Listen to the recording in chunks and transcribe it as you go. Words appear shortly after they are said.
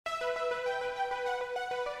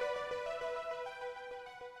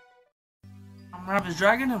I'm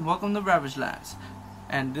RavageDragon and welcome to RavageLands.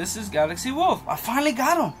 And this is Galaxy Wolf. I finally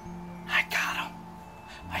got him. I got him.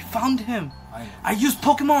 I found him. I used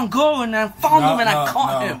Pokemon Go and I found him and I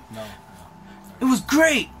caught him. It was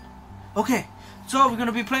great. Okay, so we're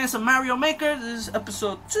gonna be playing some Mario Maker. This is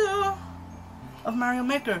episode 2 of Mario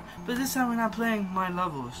Maker. But this time we're not playing my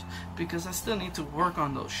levels because I still need to work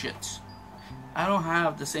on those shits. I don't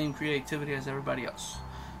have the same creativity as everybody else.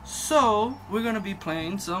 So we're gonna be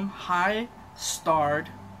playing some high-starred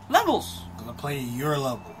levels. I'm gonna play your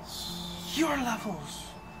levels. Your levels,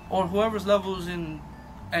 or whoever's levels in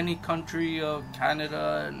any country of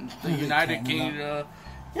Canada and the United Kingdom.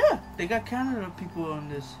 Yeah, they got Canada people on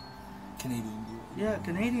this. Canadian people. Yeah,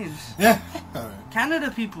 Canadians. Yeah. Alright. Canada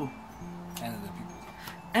people. Canada people.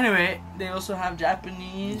 Anyway, they also have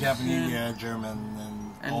Japanese. Japanese, yeah,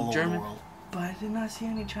 German, and all German. over the world. But I did not see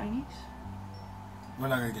any Chinese. We're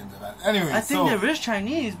not gonna get into that. Anyway, I think there is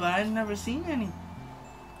Chinese, but I've never seen any.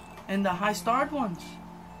 And the high-starred ones.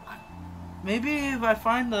 Maybe if I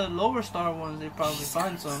find the lower-starred ones, they probably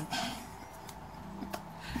find some.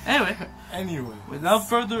 Anyway, without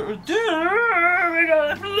further ado, we're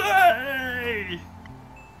gonna play.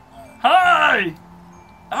 Hi,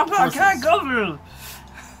 I'm Podcast Governor.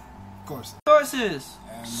 Of course. Courses.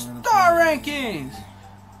 Star rankings.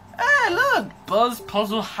 Hey, look, Buzz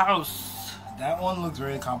Puzzle House. That one looks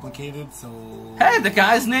very complicated, so... Hey, the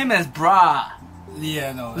guy's name is Bra.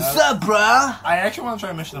 Yeah, no. What's up, Bra? I actually want to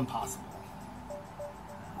try Mission Impossible.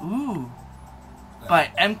 Ooh.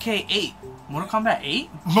 By MK8. Mortal Kombat 8?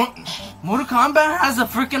 Mortal Kombat has a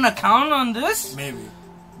freaking account on this? Maybe.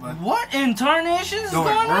 But what in tarnation is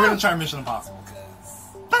going on? We're going to try Mission Impossible,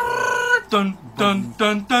 because... Dun dun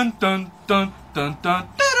dun dun dun dun dun dun.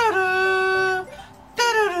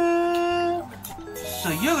 So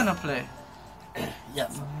you're gonna play.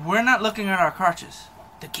 Yes. We're not looking at our cartridges.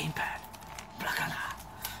 The gamepad.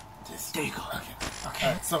 There you go. Okay.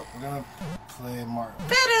 Alright, so we're gonna play Mario.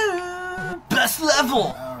 Best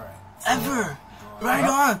level Alright. ever. Right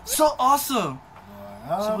on. So awesome.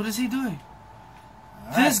 So what is he doing?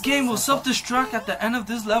 This game will self-destruct at the end of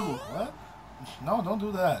this level. What? No, don't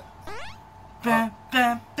do that. Bam,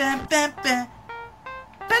 bam, bam, bam, bam.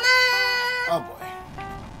 Oh boy.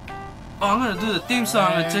 Oh, I'm gonna do the theme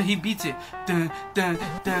song until he beats it. Dun, dun,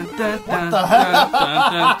 dun, dun, What dun, the heck?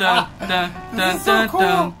 dun, dun, dun, This is so cool.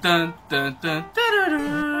 dun, dun, dun, dun,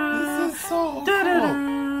 This is so cool.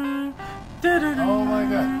 Oh my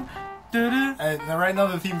god. And right now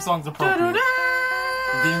the theme song's appropriate. The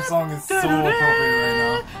theme song is so appropriate right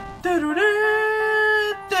now.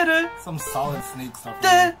 Some solid Snake stuff. No.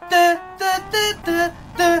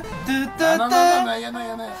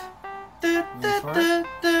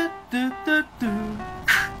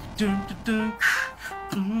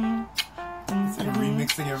 He's like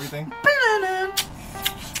remixing everything.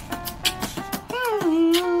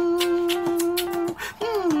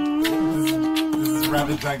 This is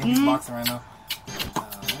RavageDragon beatboxing right now.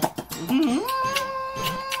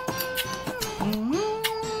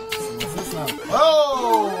 What's this now?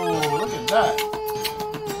 Oh, look at that.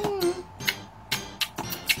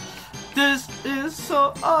 This is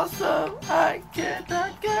so awesome. I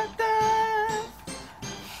cannot get that.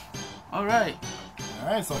 Alright.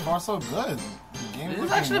 Alright, so far so good. The game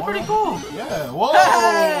It's actually pretty cool. Yeah. Whoa!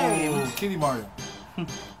 Hey! Kitty Mario.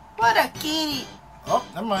 What a kitty. Oh,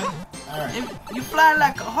 never mind. Alright. You fly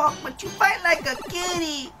like a hawk, but you fight like a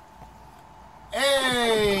kitty.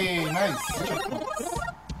 Hey! Nice.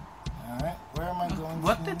 Alright, where am I going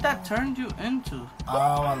What to? did that turn you into?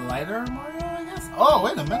 A lighter Mario, I guess? Oh,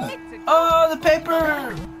 wait a minute. Oh, the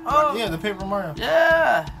paper. Oh, Yeah, the Paper Mario.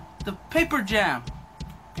 yeah. The Paper Jam.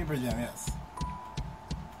 Paper Jam, yes.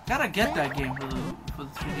 Gotta get that game for the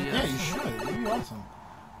 3DS. Yeah, you should. It'd be awesome.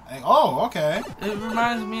 Like, oh, okay. It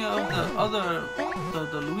reminds me of the other,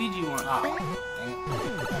 the Luigi one. Ah, dang it.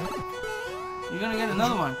 You're gonna get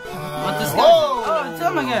another one. What this guy? Whoa! Oh, it's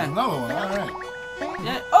him again. Another one, alright.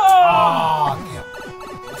 Yeah. Oh, Oh! damn.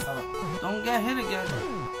 What's that up? Don't get hit again.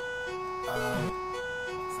 I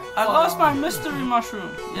I lost my mystery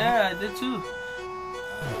mushroom. Yeah, I did too.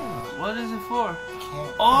 What is it for?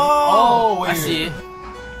 Oh! wait. I see it.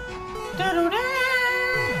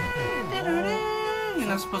 You're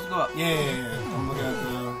not supposed to go up. Yeah. I'm looking at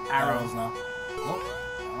the arrows now. Oh,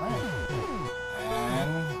 alright.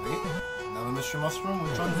 And, wait. Another mystery mushroom.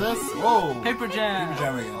 Which one's this? Whoa! Paper Jam. Paper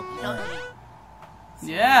Jam again. Alright.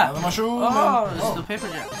 Yeah. Another mushroom. Oh, this is the Paper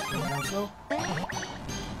Jam. Jam.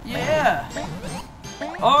 Yeah.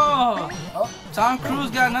 Oh, Tom Cruise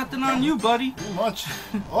got nothing on you, buddy. Pretty much.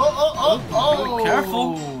 Oh.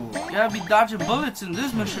 Careful. You gotta be dodging bullets in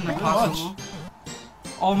this Mission Impossible.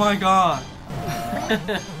 Oh my god.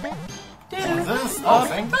 What's this? Oh,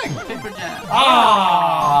 same thing. Paper jam.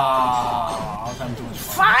 Ah! I'm too much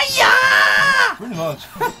fun. Fire! Pretty much.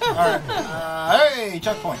 Alright. Hey,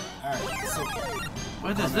 checkpoint. Alright, so.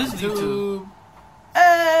 Where does this lead to?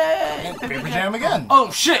 Hey! Paper jam again. Oh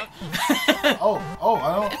shit! I don't.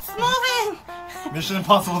 It's moving! Mission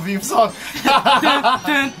Impossible theme song. Yeah,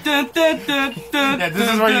 this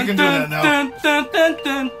is where you can do that now. I'm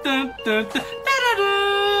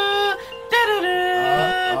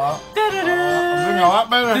doing a lot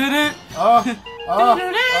better.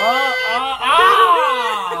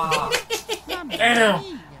 Damn.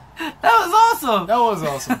 That was awesome! That was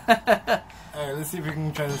awesome. Alright, let's see if we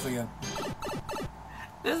can try this again.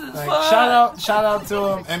 This is Like, fun! shout out to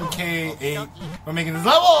MK8 for making this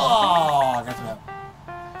level! Oh, I got to that.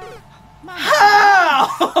 How?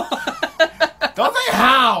 Don't say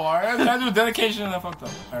how, alright? I'm trying to do dedication and I fucked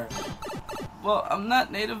up. Alright. Well, I'm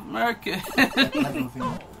not Native American. There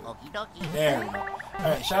we go.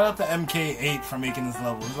 Alright, shout out to MK8 for making this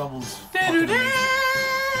level. This level's fucking amazing.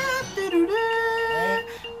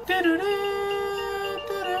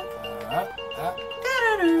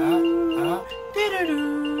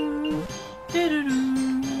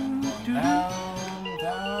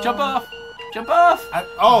 Jump off! Jump off! You're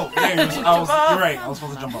right. I was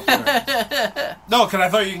supposed to jump off. Right. No, because I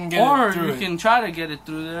thought you can get it through Or you can try to get it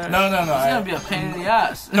through there. No. It's gonna be a pain in the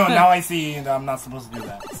ass. No, now I see that I'm not supposed to do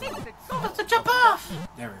that. So. Supposed to jump off!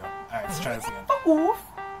 There we go. Alright, let's try this again. Oof.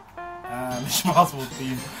 Mission Impossible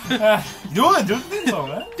theme. Do the theme song,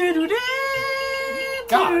 man.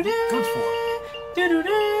 God, good for it.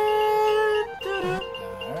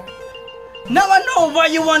 Now I know why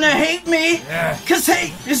you wanna hate me. Yeah. Cause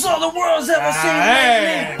hate is all the world's ever seen.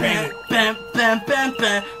 Hey, Bam, bam, bam, bam,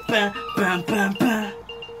 bam, bam, bam, bam, bam.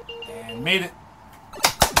 And made it.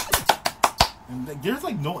 And there's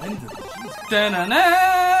like no end to this.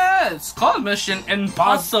 Da-na-na. It's called Mission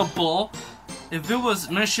Impossible. If it was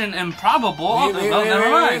Mission Improbable, never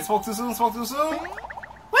mind. Spoke too soon.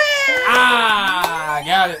 Whee! Ah,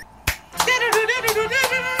 got it.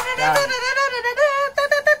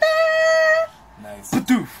 Nice.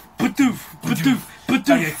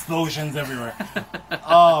 Like explosions everywhere.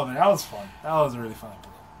 Oh man, that was fun. That was a really fun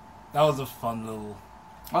episode. That was a fun little.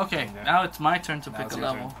 Okay, now it's my turn to pick a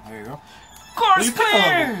level. Turn. There you go. Course You pick a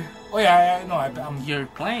clear! level. Oh yeah, no, I'm. You're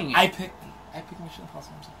playing it. I picked Mission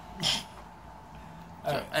Impossible.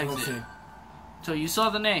 Alright, So, let's see. So you saw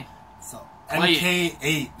the name. So Play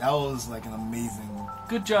MK8, that was like an amazing.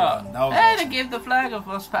 Good job. That was Hey, awesome. they gave the flag of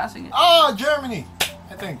us passing it. Oh, Germany,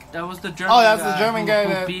 I think. That was the German Oh, that's guy the German guy who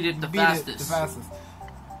that beat it the fastest.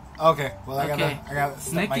 Okay, well I Okay. gotta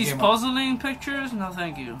step my Nikki's game puzzling pictures? No,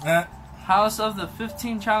 thank you. up. House of the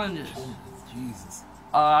 15 challenges. Jesus.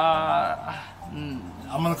 I'm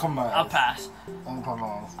I'm gonna come by. I'll pass. I'm gonna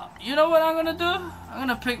come by. You know what I'm gonna do? I'm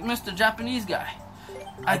gonna pick Mr. Japanese guy.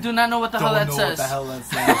 I do not know what the hell that says. What the hell that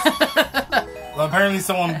says. Well, apparently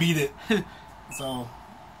someone beat it. So.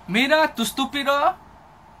 Mira, tu estúpido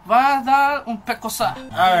va a dar un pecosa.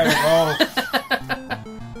 Alright, well.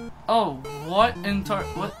 Oh, what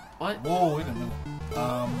what? Whoa, wait a minute.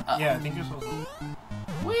 Yeah, I think you're supposed to.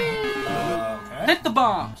 Whee! Okay. Hit the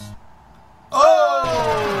bombs. Oh,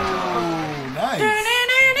 nice.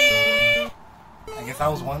 I guess that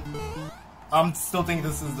was one. I'm still thinking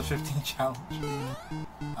this is the 15 challenge.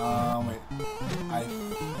 Wait. I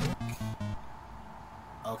think.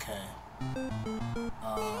 Okay.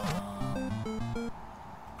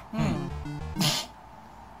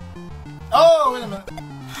 Oh, wait a minute.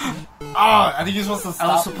 I think you're supposed to stop.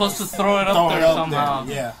 I was supposed to throw it up there somehow.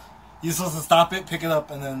 There. Yeah. You're supposed to stop it, pick it up,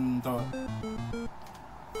 and then throw it.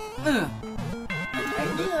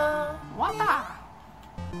 Wata.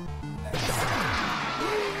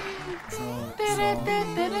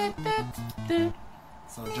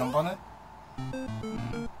 So jump on it.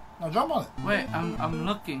 No, jump on it. Wait, I'm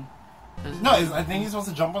looking. No, I think he's supposed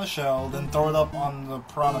to jump on the shell, then throw it up on the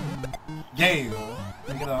product. There you go.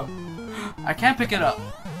 Pick it up. I can't pick it up.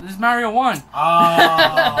 This is Mario 1.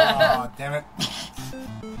 Ah, damn it. I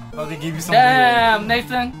thought they gave you some Damn,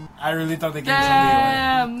 Nathan. I really thought they gave you some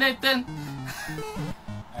Damn, Nathan.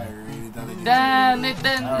 I really thought they gave you Damn,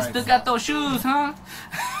 Nathan. All You right, still so- got those shoes, huh?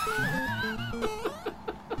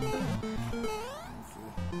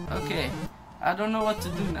 Okay. I don't know what to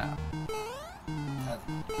do now.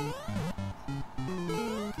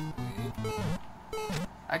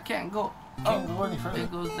 I can't go. Can't go any further.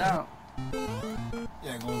 It goes down.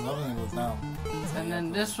 Yeah, it goes up and it goes down. So And you then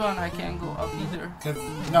have this one I can't go up either. Cause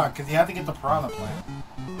you have to get the piranha plant.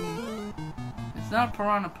 It's not a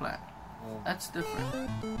piranha plant. Well, That's different.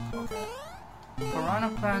 okay. Piranha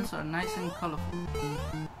plants are nice and colorful.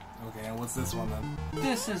 Okay, and what's this one then?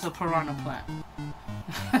 This is a piranha plant.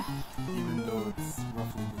 Even though it's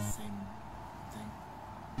roughly the same thing.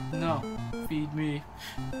 No, feed me.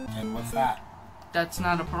 And what's that? That's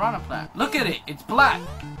not a piranha plant. Look at it, it's black.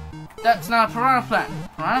 That's not a piranha plant.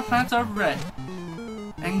 Piranha plants are red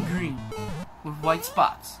and green with white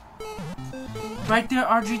spots. Right there,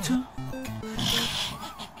 RG2.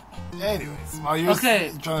 Anyways, while you're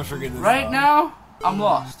trying to figure this out. Right now, I'm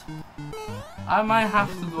lost. I might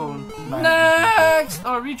have to go next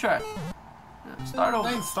or retry. Start over.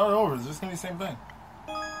 Hey, start over. It's just gonna be the same thing.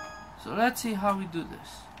 So let's see how we do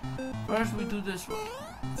this. First, we do this one.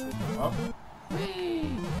 Up.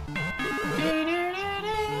 Whee!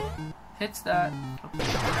 Hits that.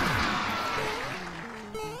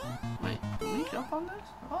 Wait, do we jump on this?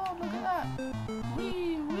 Oh, look at that.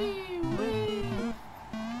 Wee, wee, wee.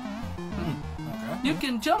 Okay. You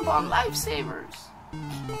can jump on lifesavers.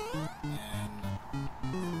 And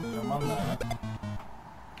jump on that.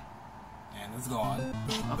 And it's gone.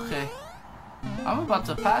 Okay. I'm about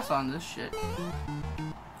to pass on this shit.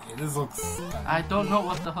 Yeah, this looks... I don't know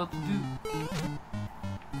what the hell to do.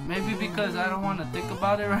 Maybe because I don't want to think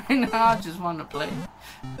about it right now, I just want to play.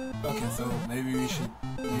 Okay, so maybe we should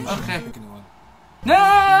pick a new one.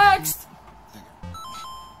 Next!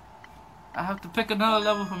 I have to pick another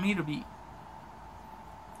level for me to beat.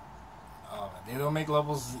 Oh, they don't make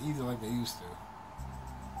levels either like they used to.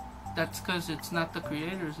 That's because it's not the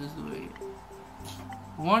creators is the way.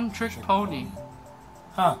 One trick pony.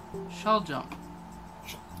 Huh. Shell jump.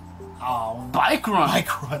 Oh. Bike run.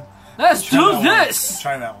 Bike run. Let's do this!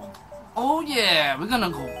 Try that one. Oh yeah, we're gonna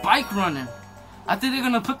go bike running. I think they're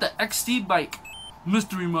gonna put the XT bike.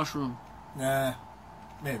 Mystery mushroom. Nah.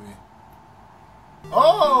 Maybe.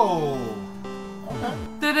 Oh! Okay. I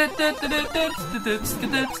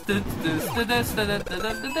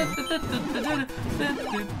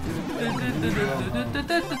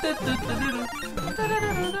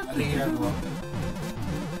think you have to go.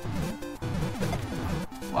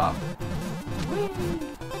 Wow.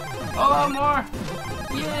 Oh, more!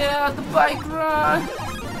 Yeah, the bike run!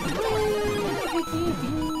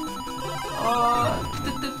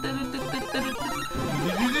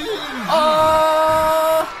 Oh!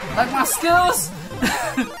 Like my skills?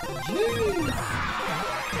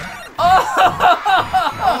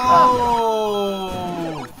 Oh!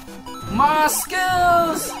 My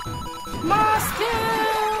skills! My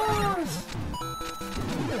skills!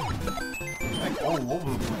 Like all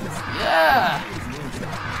over the place. Yeah!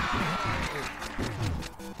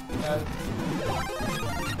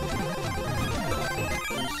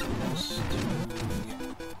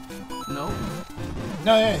 No.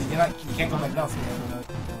 No, yeah, you can't go back down. So you have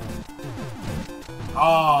to,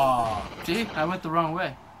 oh. See, I went the wrong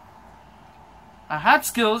way. I had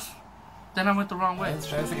skills, then I went the wrong way. Let's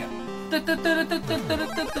try this again.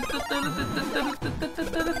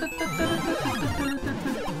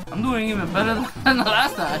 I'm doing even better than the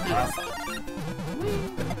last time.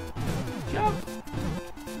 Jump.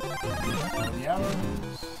 The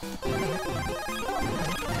arrows.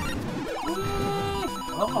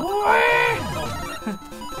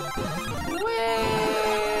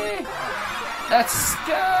 Whee! Let's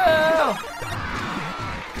go!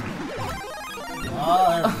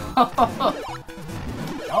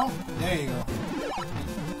 Oh, there you go.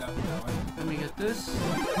 Let me get this.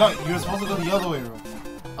 No, you're supposed to go the other way, bro.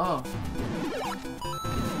 Oh.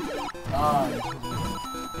 Oh,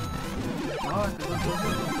 I could go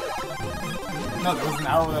through. No, there was an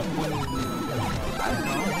arrow that pointed in the other way. I don't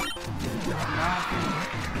know.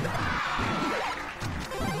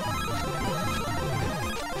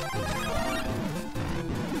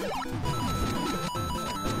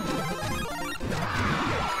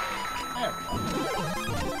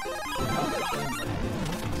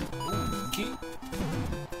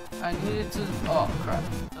 I needed to. Oh crap.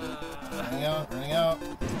 Running out.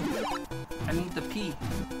 I need the P.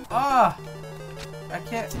 Ah! I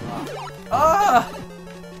can't. Ah!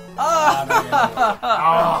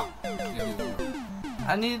 Ah!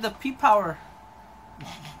 I need the P power.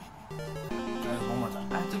 One more time.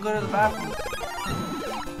 I have to go to the bathroom.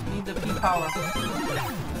 I need the P power.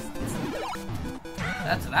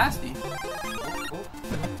 That's nasty. Oh,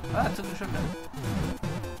 I took a shortcut.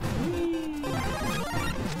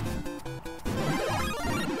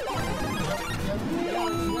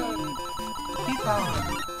 P power.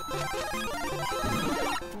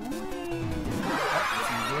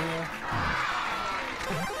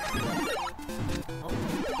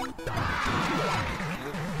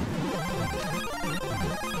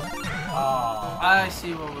 I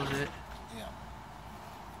see what was it. Yeah.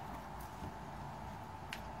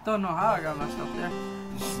 Don't know how I got myself there.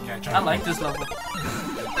 Okay, I like this level.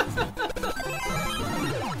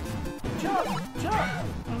 Jump, jump.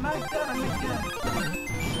 Like that, I make you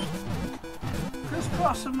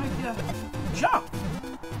crisscross and make you jump.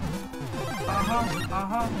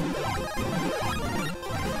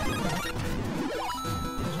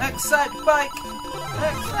 Excite bike.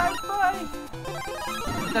 Excite bike.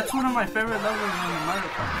 That's one of my favorite levels in the Mario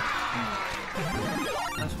Kart.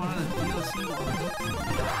 That's one of the DLC ones.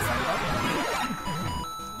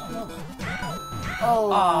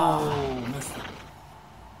 Oh, missed it.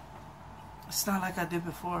 It's not like I did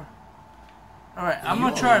before. Alright, I'm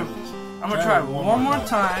gonna try one more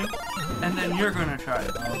time, and then you're gonna try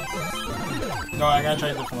it. No, I gotta try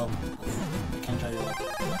a different level. I can't try your level.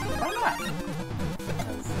 Why not?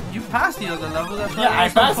 You passed the other level, that's why. Yeah, I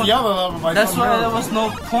passed the other level by that's why there was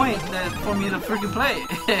no point for me to freaking play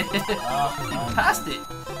it. Passed it.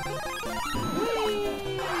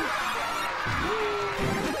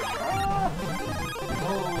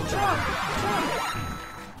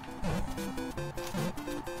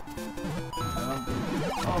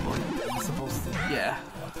 Oh boy. You're supposed to. Yeah.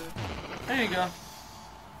 There you go.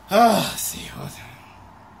 Let's see what.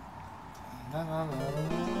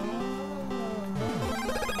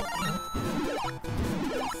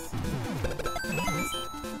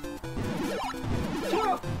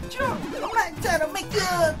 Jump, jump. Mac Dad'll make you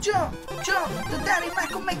jump, jump. The Daddy Mac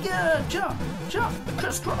will make you jump, jump.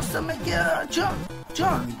 Crisscross will make you jump,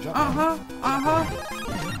 jump.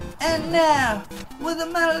 And now, with a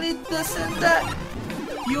melody this and that,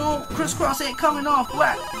 you crisscross ain't coming off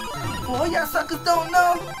whack. For y'all suckers don't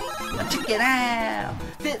know, check it out.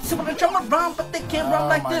 Some of the drummer run, but they can't run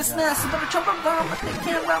like this now. Some of the drummer run, but they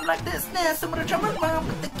can't run like this now. Some of the drummer run,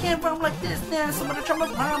 but they can't run like this now. Some of the drummer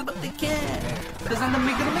run, but they can't. Cause I'm the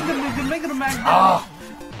making a Mac. Oh,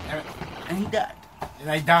 and he died.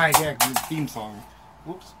 And I died, yeah, because it's theme song.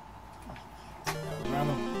 Whoops.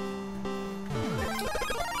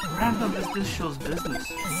 Random is this show's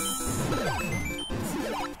business.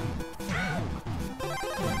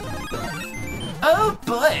 Oh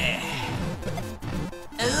boy!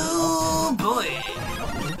 Oh boy!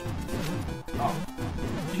 Oh.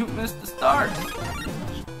 You missed the start.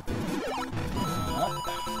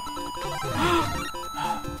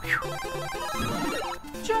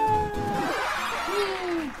 Jump!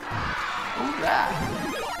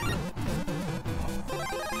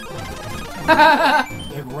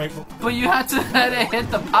 Alright. But you had to let it hit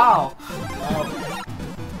the pile. Oh.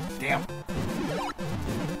 Damn.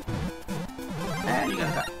 And you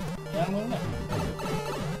gotta die. Yeah, I'm gonna.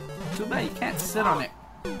 Too bad you can't sit on it.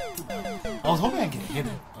 I was hoping I could hit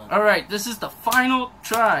it. Alright, this is the final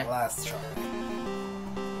try. Last try.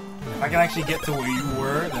 If I can actually get to where you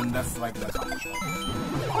were, then that's like the accomplishment.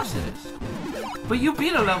 Of course it is. But you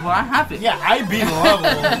beat a level, I have it. Yeah, I beat a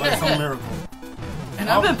level by some miracle. And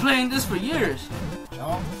I've been playing this for years.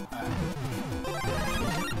 Jump.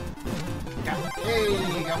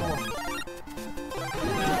 Hey, got one.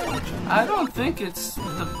 I don't think it's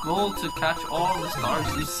the goal to catch all the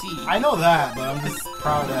stars you see. I know that, but I'm just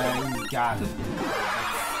proud that I got it.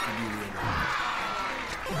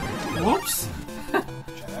 Whoops.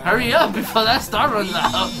 Hurry up before that star runs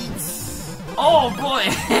out. Oh boy.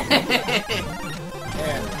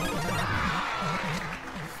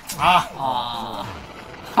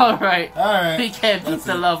 Alright. He can't beat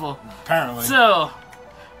the level. Apparently. So,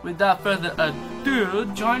 without further ado,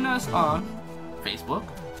 join us on Facebook,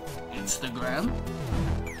 Instagram,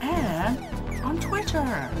 and on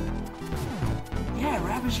Twitter. Yeah,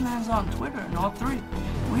 RavageLands on Twitter and all three.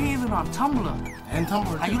 We're even on Tumblr. And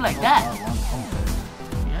Tumblr. How you like that?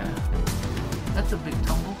 Yeah. That's a big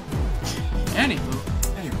tumble. Anywho.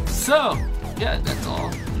 So, yeah, that's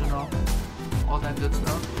all. You know, all that good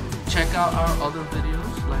stuff. Check out our other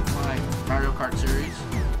videos, like my Mario Kart series,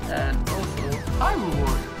 and also Hyrule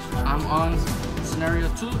Warriors. I'm on Scenario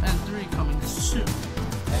 2 and 3 coming soon.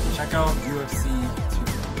 And check out UFC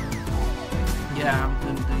 2. Yeah, I'm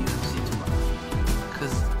doing the UFC tomorrow.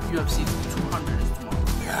 Because UFC 200 is tomorrow.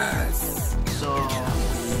 Yes! So,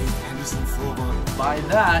 Anderson Silva. by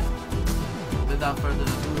that, without further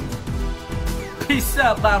ado, peace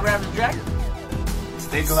out, by RavageDragon.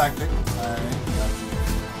 Stay galactic.